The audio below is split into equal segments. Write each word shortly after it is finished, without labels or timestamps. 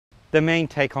The main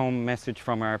take-home message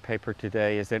from our paper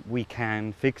today is that we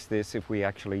can fix this if we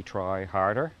actually try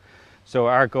harder. So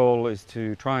our goal is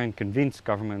to try and convince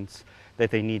governments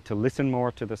that they need to listen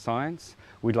more to the science.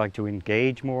 We'd like to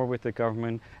engage more with the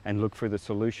government and look for the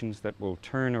solutions that will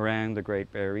turn around the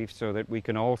Great Barrier Reef so that we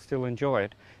can all still enjoy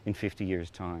it in 50 years'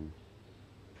 time.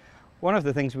 One of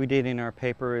the things we did in our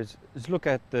paper is look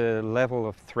at the level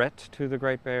of threat to the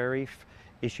Great Barrier Reef.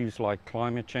 Issues like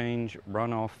climate change,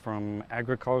 runoff from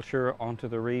agriculture onto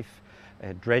the reef,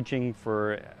 dredging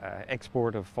for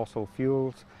export of fossil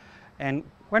fuels. And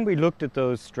when we looked at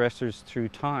those stressors through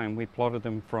time, we plotted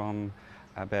them from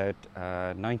about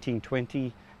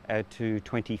 1920 to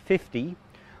 2050.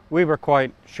 We were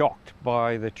quite shocked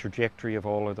by the trajectory of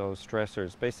all of those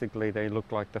stressors. Basically, they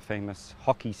looked like the famous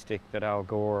hockey stick that Al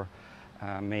Gore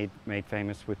made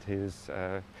famous with his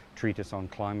treatise on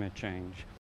climate change.